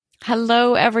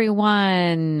Hello,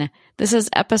 everyone. This is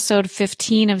episode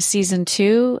 15 of season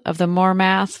 2 of the More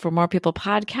Math for More People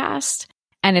podcast,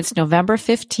 and it's November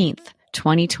 15th,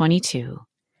 2022.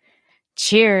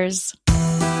 Cheers.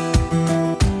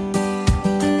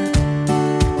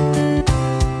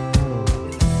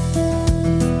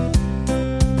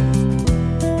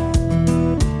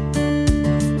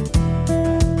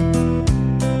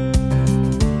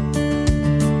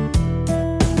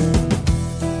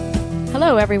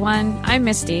 Hello, everyone. I'm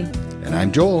Misty. And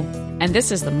I'm Joel. And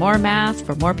this is the More Math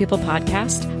for More People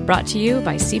podcast, brought to you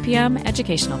by CPM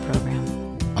Educational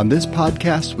Program. On this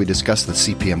podcast, we discuss the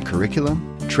CPM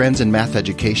curriculum, trends in math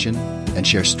education, and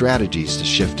share strategies to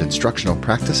shift instructional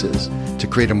practices to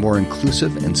create a more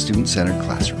inclusive and student-centered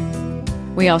classroom.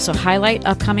 We also highlight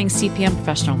upcoming CPM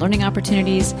professional learning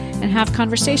opportunities and have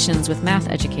conversations with math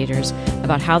educators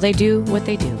about how they do what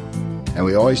they do. And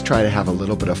we always try to have a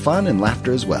little bit of fun and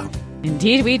laughter as well.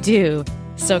 Indeed we do.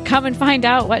 So come and find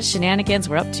out what shenanigans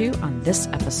we're up to on this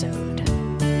episode.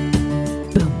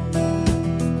 Boom.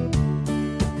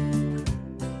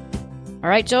 All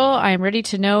right, Joel, I am ready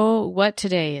to know what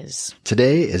today is.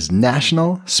 Today is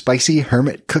National Spicy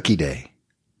Hermit Cookie Day.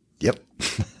 Yep.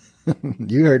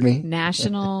 You heard me.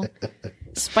 National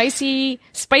Spicy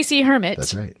Hermit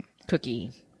That's right.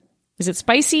 Cookie. Is it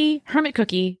Spicy Hermit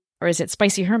Cookie or is it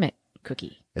Spicy Hermit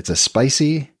Cookie? It's a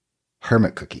spicy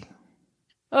hermit cookie.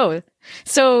 Oh,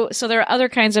 so there are other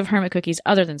kinds of hermit cookies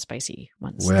other than spicy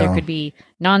ones. Well, there could be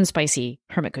non-spicy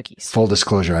hermit cookies. Full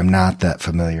disclosure, I'm not that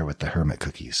familiar with the hermit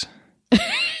cookies.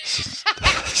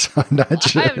 So I'm not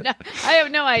sure. I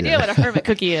have no idea what a hermit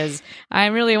cookie is.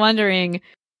 I'm really wondering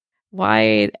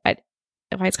why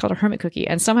it's called a hermit cookie.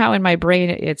 And somehow in my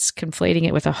brain, it's conflating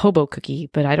it with a hobo cookie,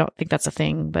 but I don't think that's a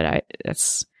thing. But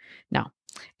no.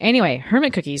 Anyway,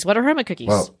 hermit cookies. What are hermit cookies?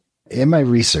 Well, in my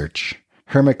research,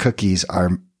 hermit cookies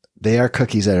are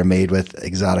cookies that are made with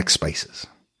exotic spices.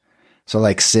 So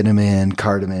like cinnamon,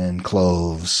 cardamom,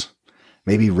 cloves,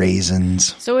 maybe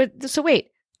raisins. So wait.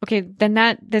 Okay,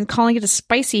 then calling it a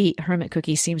spicy hermit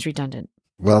cookie seems redundant.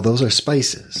 Well, those are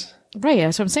spices. Right,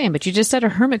 that's what I'm saying. But you just said a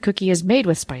hermit cookie is made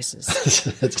with spices.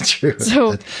 That's true.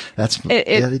 So I did say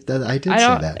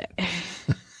that.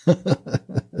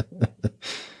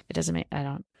 It doesn't make, I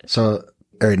don't. So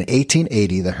in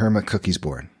 1880, the hermit cookie's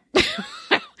born.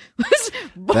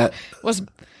 was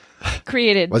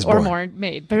created was or born. more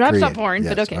made, perhaps not born,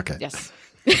 yes, but okay. Yes.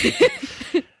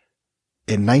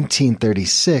 In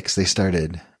 1936, they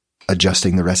started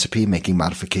adjusting the recipe, making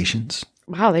modifications.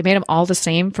 Wow, they made them all the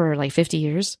same for like 50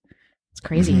 years. It's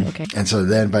crazy. Mm-hmm. Okay. And so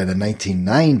then by the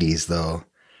 1990s, though,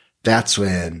 that's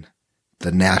when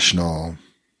the National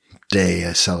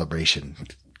Day celebration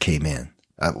came in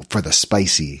for the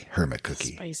spicy hermit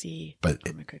cookie.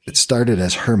 Hermit cookie. It started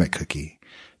as hermit cookie.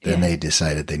 Then they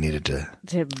decided they needed to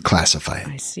classify it.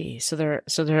 I see. So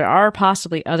there are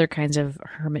possibly other kinds of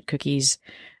hermit cookies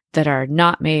that are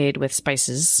not made with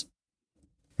spices,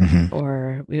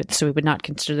 so we would not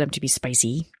consider them to be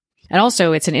spicy. And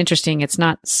also, it's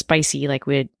not spicy like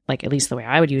at least the way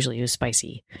I would usually use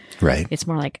spicy. Right. It's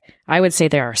more like I would say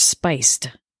they are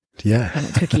spiced. Yeah.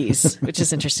 Hermit cookies, which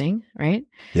is interesting, right?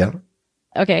 Yeah.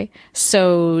 Okay.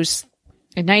 So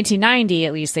in 1990,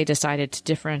 at least, they decided to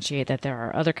differentiate that there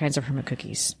are other kinds of hermit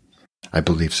cookies. I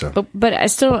believe so. But I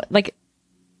still like.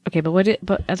 Okay,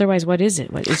 but otherwise, what is it?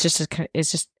 It's just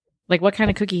like, what kind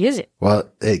of cookie is it?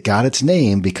 Well, it got its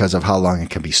name because of how long it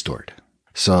can be stored.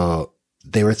 So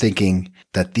they were thinking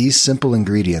that these simple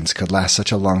ingredients could last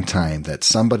such a long time that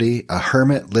a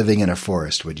hermit living in a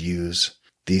forest, would use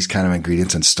these kind of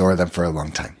ingredients and store them for a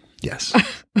long time. Yes.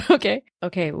 Okay,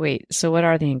 wait. So what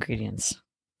are the ingredients?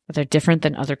 Are they different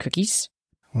than other cookies?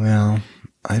 Well,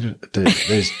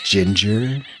 there's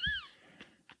ginger,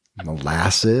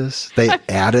 molasses. They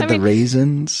added the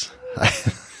raisins.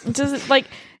 Does it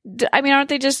aren't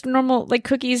they just normal like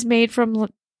cookies made from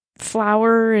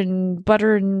flour and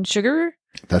butter and sugar?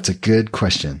 That's a good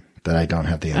question that I don't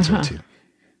have the answer to.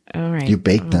 All right. You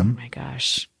bake them. Oh my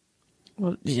gosh.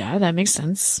 Well, yeah, that makes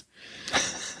sense.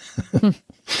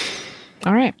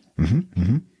 All right.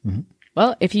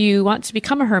 Well, if you want to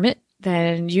become a hermit,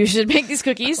 then you should make these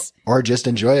cookies. Or just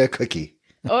enjoy a cookie.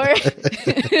 Or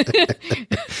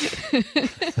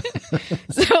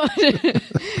so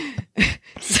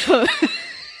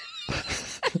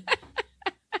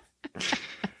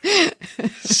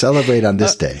celebrate on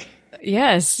this day.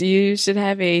 Yes, you should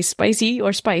have a spicy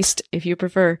or spiced, if you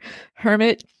prefer,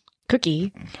 hermit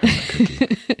cookie.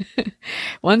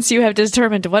 Once you have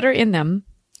determined what are in them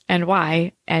and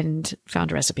why and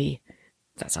found a recipe.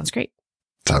 That sounds great.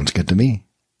 Sounds good to me.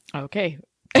 Okay.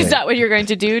 Is that what you're going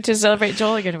to do to celebrate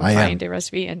Joel? You're going to find a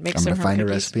recipe and make I'm some going to find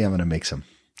cookies? a recipe. I'm going to make some.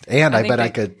 And I bet I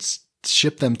could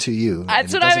ship them to you.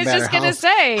 That's what I was just going to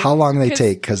say. How long they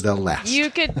take, because they'll last. You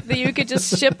could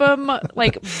just ship them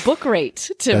like book rate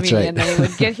to That's me, right. and they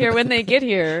would get here when they get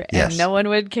here, and Yes. no one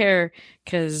would care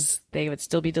because they would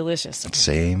still be delicious. Or they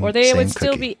same would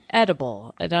still cookie. be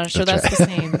edible. I'm not sure That's that's the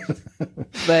same.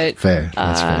 But Fair.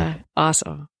 That's fair.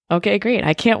 Awesome. Okay, great.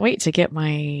 I can't wait to get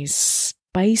my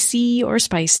spicy or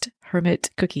spiced hermit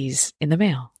cookies in the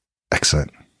mail.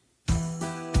 Excellent.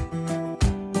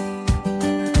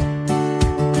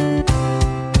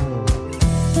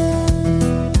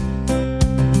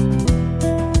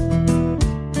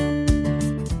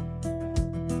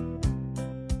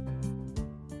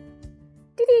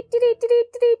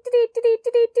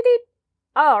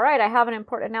 All right, I have an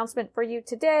important announcement for you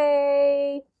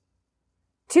today.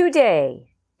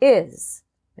 Today is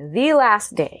the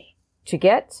last day to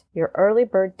get your early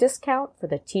bird discount for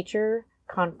the teacher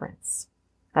conference.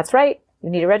 That's right. You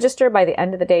need to register by the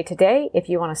end of the day today if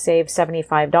you want to save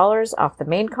 $75 off the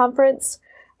main conference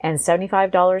and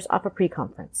 $75 off a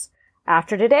pre-conference.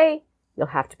 After today, you'll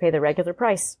have to pay the regular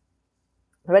price.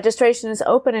 The registration is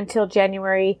open until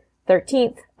January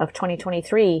 13th of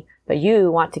 2023, but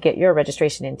you want to get your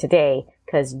registration in today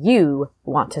because you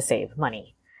want to save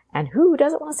money. And who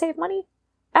doesn't want to save money?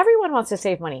 Everyone wants to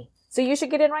save money. So you should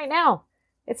get in right now.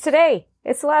 It's today.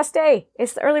 It's the last day.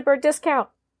 It's the early bird discount.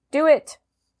 Do it.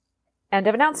 End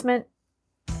of announcement.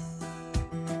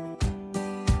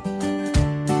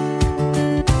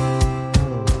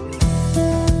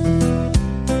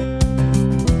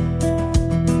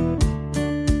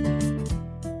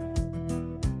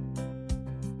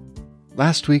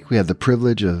 Last week, we had the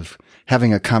privilege of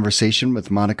having a conversation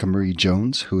with Monica Marie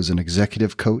Jones, who is an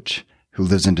executive coach who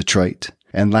lives in Detroit.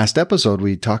 And last episode,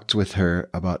 we talked with her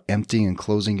about emptying and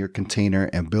closing your container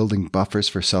and building buffers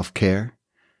for self-care.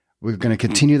 We're going to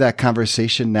continue that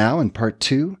conversation now in part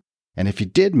 2. And if you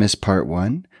did miss part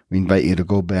 1, we invite you to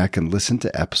go back and listen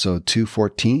to episode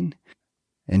 214.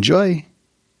 Enjoy.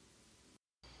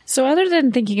 So other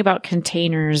than thinking about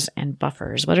containers and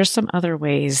buffers, what are some other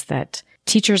ways that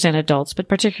teachers and adults, but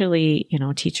particularly,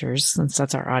 teachers, since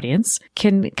that's our audience,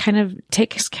 can kind of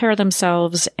take care of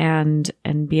themselves and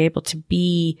be able to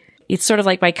be, it's sort of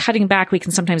like by cutting back, we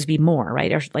can sometimes be more,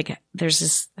 right? Or like there's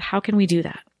this, how can we do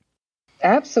that?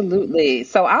 Absolutely.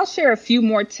 So I'll share a few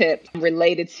more tips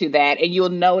related to that. And you'll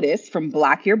notice from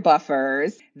Block Your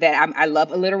Buffers that I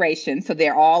love alliteration. So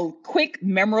they're all quick,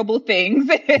 memorable things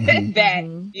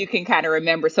that you can kind of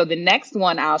remember. So the next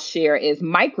one I'll share is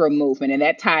micro movement. And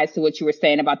that ties to what you were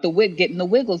saying about getting the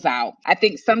wiggles out. I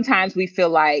think sometimes we feel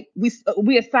like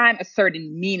we assign a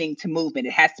certain meaning to movement.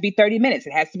 It has to be 30 minutes.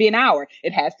 It has to be an hour.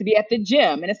 It has to be at the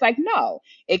gym. And it's like, no,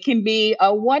 it can be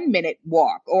a 1-minute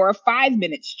walk or a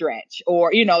 5-minute stretch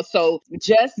or, so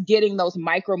just getting those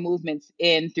micro movements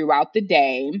in throughout the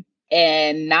day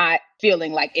and not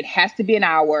feeling like it has to be an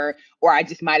hour or I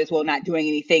just might as well not doing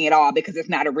anything at all because it's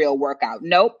not a real workout.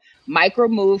 Nope. Micro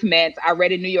movements. I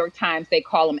read in New York Times, they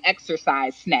call them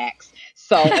exercise snacks.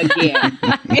 So again,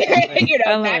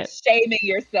 not shaming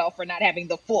yourself for not having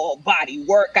the full body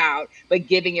workout, but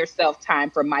giving yourself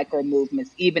time for micro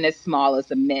movements, even as small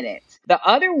as a minute. The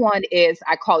other one is,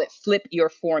 I call it flip your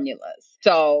formulas.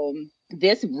 So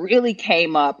this really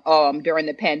came up during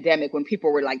the pandemic when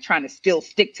people were like trying to still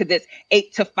stick to this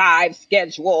 8 to 5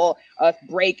 schedule, a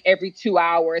break every 2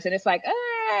 hours. And it's like,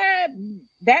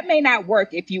 that may not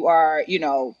work if you are,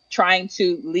 trying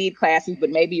to lead classes,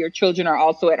 but maybe your children are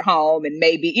also at home and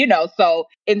maybe, so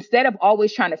instead of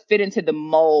always trying to fit into the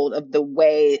mold of the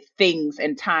way things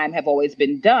and time have always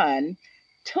been done,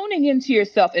 tuning into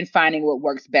yourself and finding what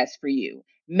works best for you.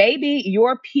 Maybe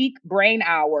your peak brain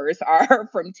hours are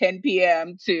from 10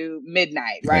 p.m. to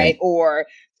midnight, right? Or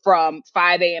from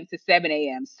 5 a.m. to 7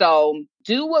 a.m. So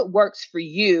do what works for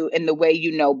you in the way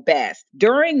you know best.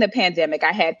 During the pandemic,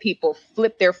 I had people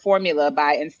flip their formula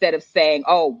by instead of saying,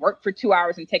 work for 2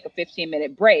 hours and take a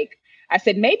 15-minute break, I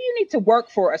said, maybe you need to work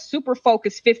for a super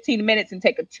focused 15 minutes and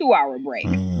take a 2-hour break.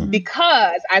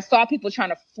 Because I saw people trying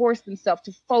to force themselves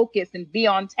to focus and be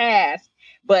on task,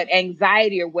 but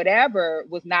anxiety or whatever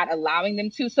was not allowing them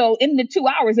to. So in the 2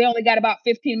 hours, they only got about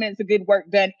 15 minutes of good work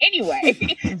done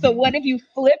anyway. So what if you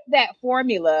flipped that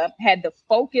formula, had the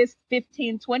focused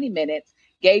 15, 20 minutes,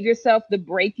 gave yourself the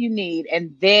break you need,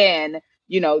 and then,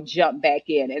 jump back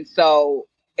in. And so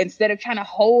instead of trying to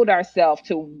hold ourselves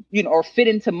to, or fit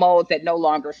into molds that no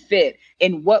longer fit,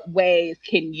 in what ways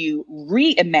can you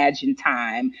reimagine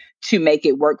time to make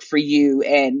it work for you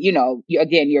and,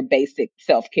 again, your basic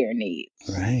self-care needs?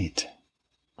 Right.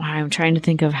 I'm trying to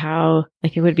think of how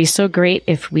Like it would be so great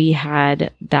if we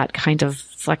had that kind of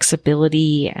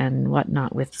flexibility and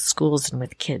whatnot with schools and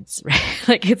with kids, right?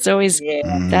 Like it's always,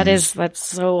 that's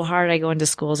so hard. I go into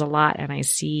schools a lot and I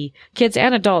see kids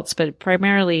and adults, but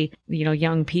primarily,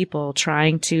 young people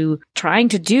trying to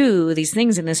do these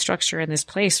things in this structure in this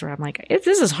place where I'm like,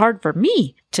 this is hard for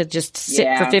me to just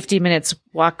sit for 50 minutes,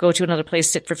 go to another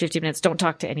place, sit for 50 minutes, don't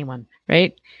talk to anyone,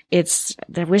 right?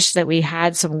 I wish that we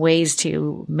had some ways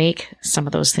to make some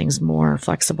of those things more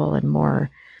flexible and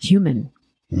more human.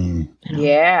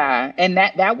 Yeah. And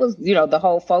that was, the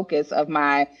whole focus of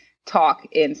my talk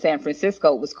in San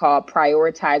Francisco was called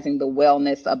Prioritizing the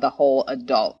Wellness of the Whole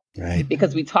Adult. Right.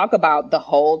 Because we talk about the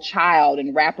whole child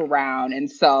and wrap around.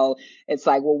 And so it's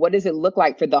like, well, what does it look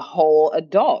like for the whole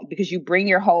adult? Because you bring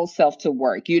your whole self to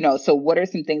work, so what are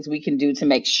some things we can do to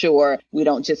make sure we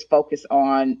don't just focus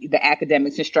on the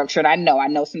academics and structure? And I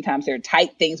know sometimes there are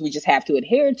tight things we just have to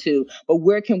adhere to, but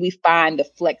where can we find the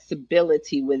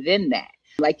flexibility within that?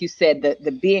 Like you said,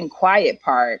 the being quiet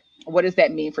part, what does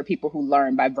that mean for people who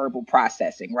learn by verbal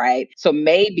processing, right? So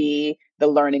maybe the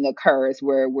learning occurs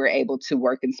where we're able to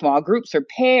work in small groups or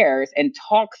pairs and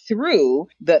talk through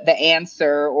the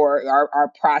answer or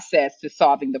our process to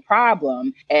solving the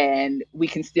problem. And we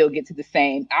can still get to the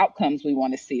same outcomes we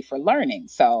want to see for learning.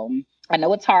 So I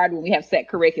know it's hard when we have set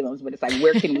curriculums, but it's like,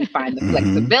 where can we find the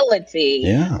flexibility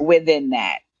within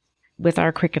that? With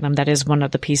our curriculum, that is one of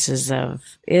the pieces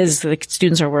is the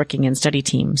students are working in study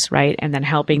teams, right? And then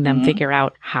helping them figure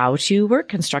out how to work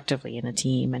constructively in a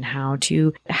team and how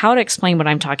to explain what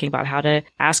I'm talking about, how to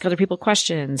ask other people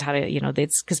questions, how to,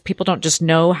 it's because people don't just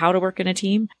know how to work in a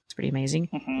team. It's pretty amazing.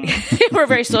 We're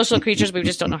very social creatures, but we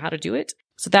just don't know how to do it.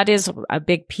 So that is a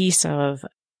big piece of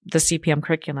the CPM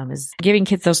curriculum, is giving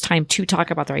kids those time to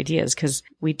talk about their ideas, because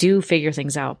we do figure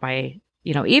things out by,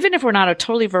 even if we're not a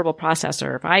totally verbal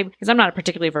processor, because I'm not a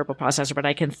particularly verbal processor, but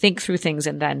I can think through things,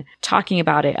 and then talking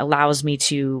about it allows me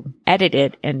to edit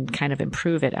it and kind of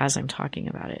improve it as I'm talking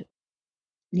about it.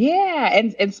 Yeah.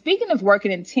 And speaking of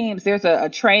working in teams, there's a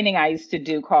training I used to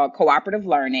do called cooperative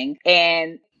learning.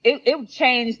 And it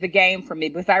changed the game for me,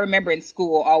 because I remember in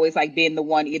school always like being the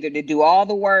one either to do all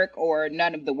the work or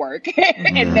none of the work.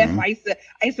 And then I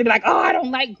used to be like, I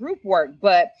don't like group work.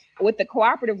 But with the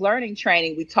cooperative learning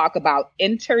training, we talk about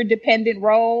interdependent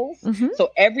roles.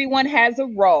 So everyone has a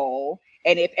role.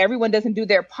 And if everyone doesn't do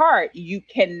their part, you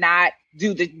cannot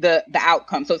do the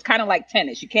outcome. So it's kind of like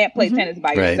tennis. You can't play tennis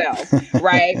by yourself,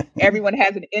 right? Everyone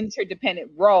has an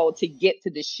interdependent role to get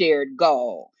to the shared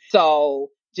goal.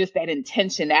 So just that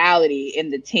intentionality in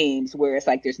the teams where it's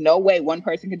like, there's no way one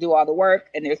person can do all the work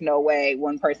and there's no way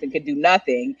one person could do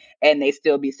nothing and they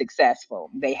still be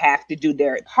successful. They have to do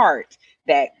their part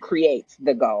that creates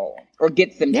the goal or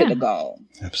gets them to the goal.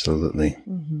 Absolutely.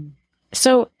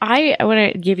 So I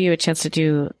want to give you a chance to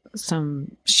do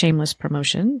some shameless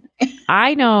promotion.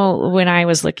 I know when I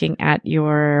was looking at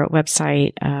your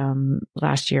website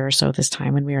last year or so, this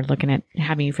time when we were looking at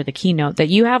having you for the keynote, that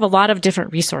you have a lot of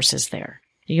different resources there.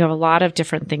 You have a lot of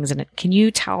different things in it. Can you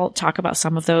talk about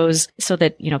some of those so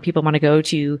that, people want to go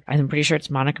to, I'm pretty sure it's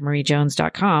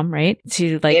MonicaMarieJones.com, right?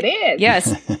 It is.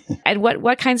 Yes. And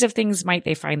what kinds of things might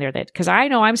they find there because I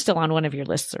know I'm still on one of your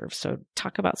listservs. So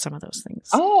talk about some of those things.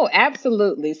 Oh,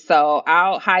 absolutely. So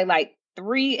I'll highlight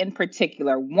 3 in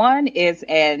particular. One is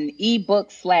an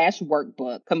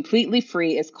ebook/workbook, completely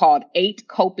free. It's called 8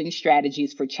 Coping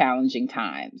Strategies for Challenging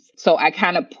Times. So I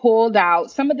kind of pulled out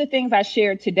some of the things I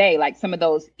shared today, like some of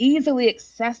those easily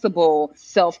accessible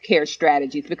self-care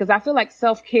strategies, because I feel like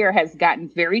self-care has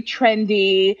gotten very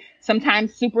trendy,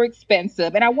 sometimes super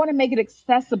expensive, and I want to make it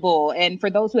accessible. And for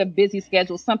those who have busy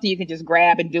schedules, something you can just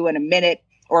grab and do in a minute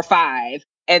or 5.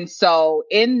 And so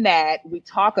in that, we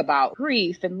talk about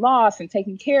grief and loss and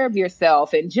taking care of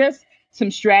yourself and just some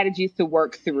strategies to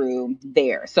work through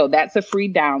there. So that's a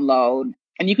free download.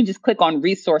 And you can just click on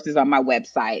resources on my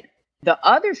website. The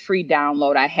other free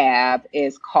download I have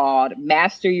is called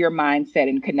Master Your Mindset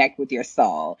and Connect with Your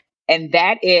Soul. And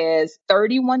that is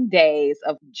 31 days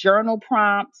of journal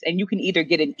prompts. And you can either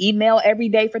get an email every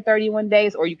day for 31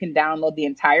 days, or you can download the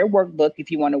entire workbook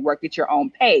if you want to work at your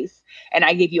own pace. And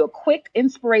I give you a quick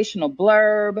inspirational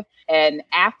blurb, an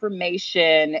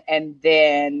affirmation, and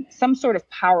then some sort of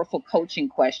powerful coaching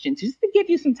questions just to give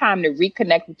you some time to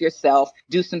reconnect with yourself,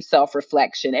 do some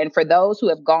self-reflection. And for those who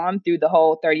have gone through the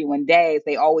whole 31 days,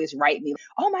 they always write me,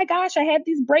 oh my gosh, I had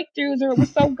these breakthroughs, or it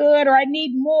was so good, or I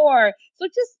need more. So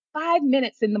just 5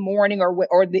 minutes in the morning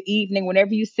or the evening,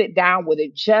 whenever you sit down with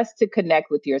it, just to connect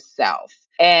with yourself.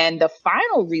 And the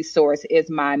final resource is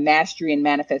my Mastery and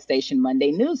Manifestation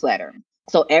Monday newsletter.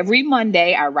 So every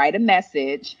Monday I write a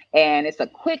message, and it's a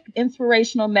quick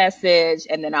inspirational message.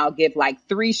 And then I'll give like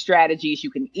 3 strategies you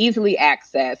can easily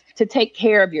access to take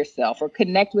care of yourself or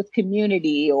connect with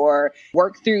community or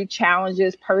work through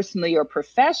challenges personally or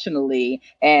professionally.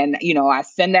 And, I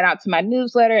send that out to my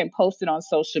newsletter and post it on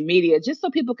social media just so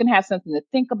people can have something to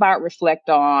think about, reflect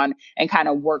on, and kind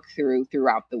of work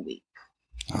throughout the week.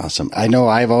 Awesome. I know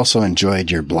I've also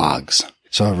enjoyed your blogs.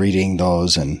 So reading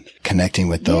those and connecting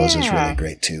with those is really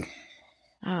great too.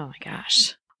 Oh my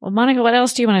gosh. Well, Monica, what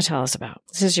else do you want to tell us about?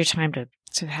 This is your time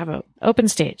to have an open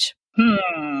stage.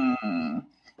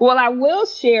 Well, I will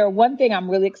share one thing I'm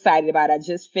really excited about. I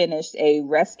just finished a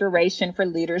Restoration for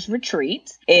Leaders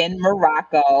retreat in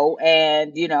Morocco.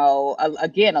 And,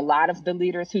 again, a lot of the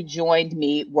leaders who joined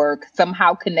me were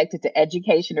somehow connected to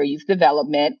education or youth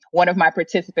development. One of my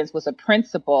participants was a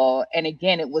principal. And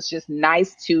again, it was just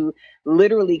nice to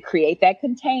literally create that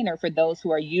container for those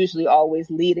who are usually always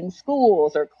leading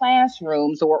schools or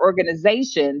classrooms or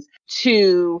organizations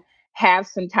to have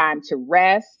some time to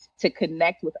rest, to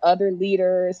connect with other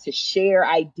leaders, to share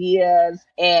ideas,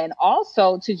 and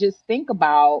also to just think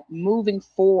about moving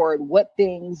forward. What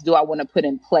things do I want to put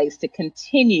in place to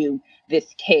continue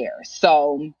this care?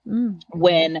 So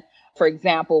for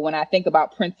example, when I think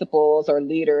about principals or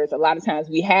leaders, a lot of times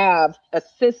we have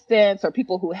assistants or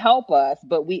people who help us,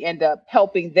 but we end up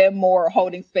helping them more or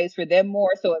holding space for them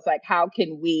more. So it's like, how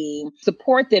can we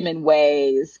support them in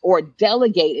ways or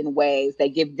delegate in ways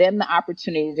that give them the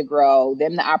opportunity to grow,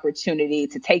 them the opportunity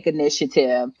to take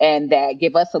initiative, and that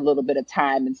give us a little bit of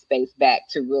time and space back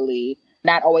to really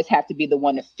not always have to be the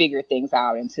one to figure things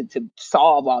out and to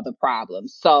solve all the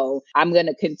problems. So I'm going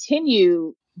to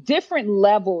continue different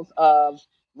levels of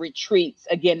retreats,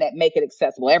 again, that make it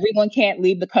accessible. Everyone can't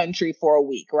leave the country for a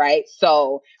week, right?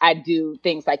 So I do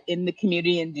things like in the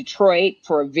community in Detroit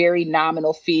for a very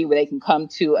nominal fee where they can come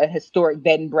to a historic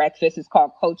bed and breakfast. It's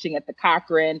called Coaching at the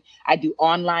Cochrane. I do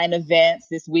online events.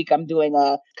 This week I'm doing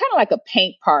a kind of like a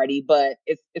paint party, but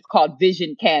it's called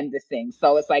vision canvassing.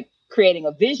 So it's like creating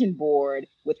a vision board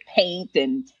with paint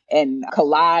and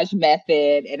collage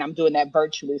method. And I'm doing that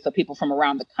virtually so people from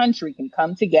around the country can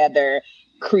come together,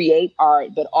 create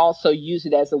art, but also use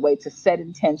it as a way to set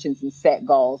intentions and set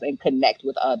goals and connect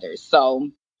with others. So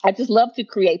I just love to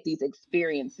create these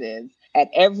experiences at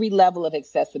every level of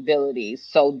accessibility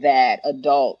so that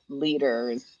adult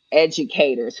leaders,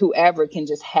 educators, whoever can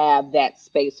just have that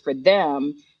space for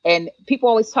them. And people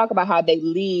always talk about how they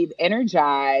leave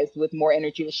energized with more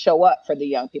energy to show up for the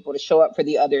young people, to show up for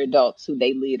the other adults who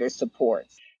they lead or support.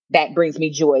 That brings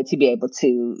me joy to be able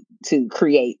to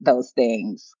create those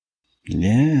things.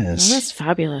 Yes. Well, that's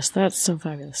fabulous. That's so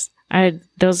fabulous.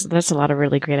 That's a lot of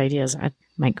really great ideas. I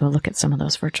might go look at some of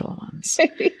those virtual ones.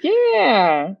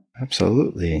 Yeah.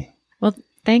 Absolutely. Well,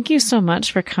 thank you so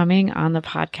much for coming on the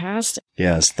podcast.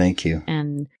 Yes, thank you.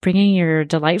 And bringing your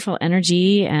delightful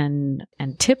energy and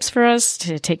tips for us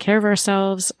to take care of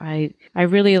ourselves. I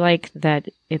really like that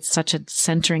it's such a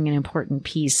centering and important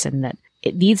piece, and that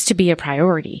it needs to be a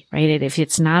priority, right? If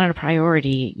it's not a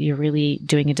priority, you're really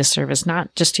doing a disservice,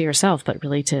 not just to yourself, but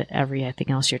really to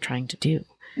everything else you're trying to do.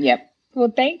 Yep.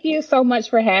 Well, thank you so much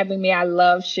for having me. I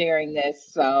love sharing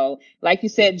this. So like you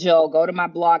said, Joel, go to my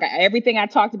blog. Everything I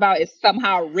talked about is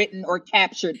somehow written or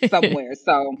captured somewhere.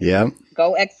 So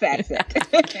go access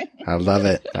it. I love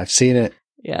it. I've seen it.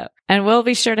 Yeah. And we'll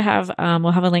be sure to have,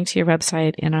 we'll have a link to your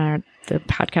website in the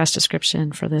podcast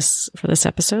description for this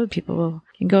episode. People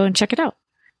can go and check it out.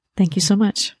 Thank you so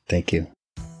much. Thank you.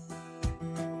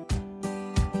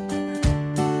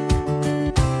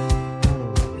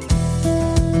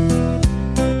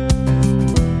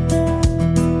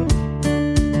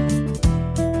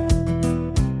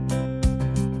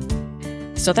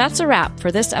 So that's a wrap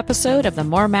for this episode of the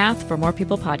More Math for More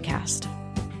People podcast.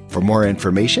 For more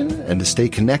information and to stay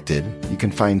connected, you can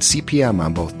find CPM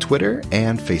on both Twitter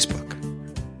and Facebook.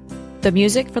 The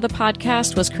music for the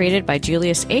podcast was created by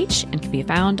Julius H. and can be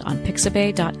found on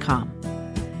Pixabay.com.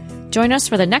 Join us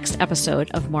for the next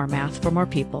episode of More Math for More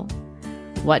People.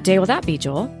 What day will that be,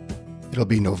 Joel? It'll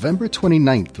be November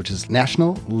 29th, which is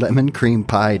National Lemon Cream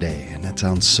Pie Day, and that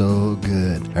sounds so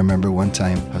good. I remember one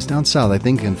time, I was down south, I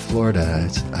think in Florida,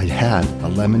 I had a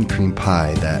lemon cream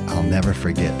pie that I'll never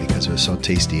forget because it was so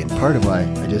tasty. And part of why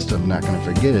I'm not going to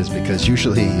forget is because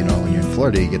usually, when you're in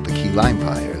Florida, you get the key lime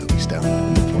pie, or at least down